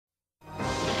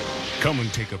Come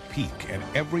and take a peek at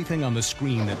everything on the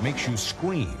screen that makes you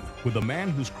scream with the man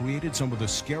who's created some of the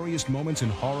scariest moments in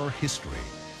horror history.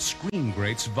 Scream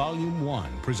Greats Volume 1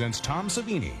 presents Tom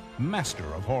Savini, master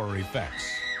of horror effects.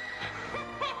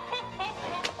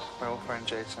 My old friend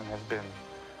Jason has been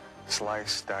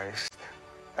sliced, diced.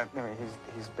 I mean,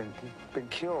 he's been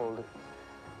killed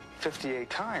 58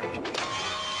 times.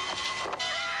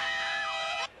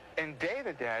 In Day of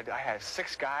the Dead, I had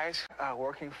 6 guys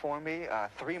working for me.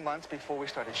 3 months before we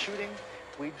started shooting,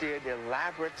 we did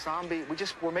elaborate zombie.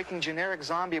 We're making generic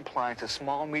zombie appliances,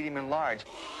 small, medium, and large.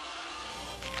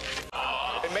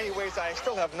 In many ways, I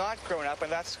still have not grown up,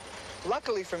 and that's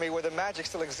luckily for me where the magic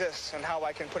still exists and how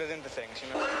I can put it into things,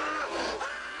 you know.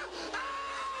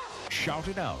 Shout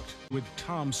it out with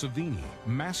Tom Savini,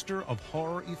 master of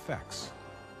horror effects.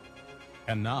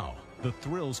 And now, the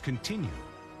thrills continue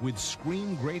with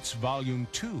Scream Greats Volume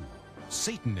 2,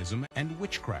 Satanism and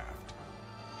Witchcraft.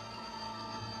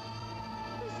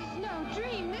 This is no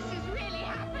dream. This is really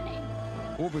happening.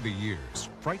 Over the years,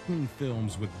 frightening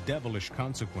films with devilish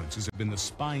consequences have been the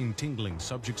spine-tingling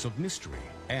subjects of mystery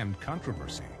and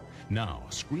controversy. Now,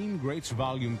 Scream Greats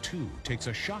Volume 2 takes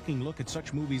a shocking look at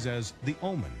such movies as The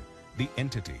Omen, The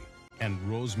Entity, and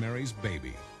Rosemary's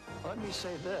Baby. Let me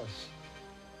say this,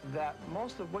 that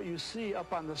most of what you see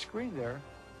up on the screen there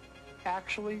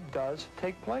actually does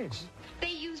take place.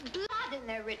 They use blood in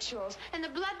their rituals, and the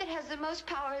blood that has the most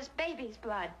power is baby's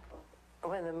blood.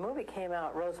 When the movie came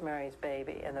out, Rosemary's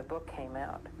Baby, and the book came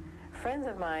out, friends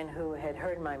of mine who had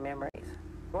heard my memories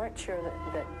weren't sure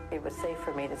that it was safe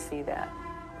for me to see that,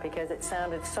 because it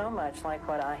sounded so much like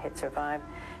what I had survived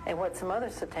and what some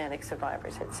other satanic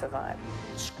survivors had survived.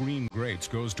 Scream Greats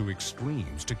goes to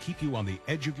extremes to keep you on the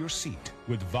edge of your seat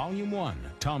with Volume 1,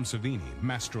 Tom Savini,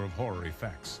 master of horror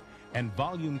effects, and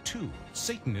Volume 2,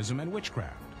 Satanism and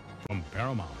Witchcraft, from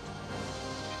Paramount.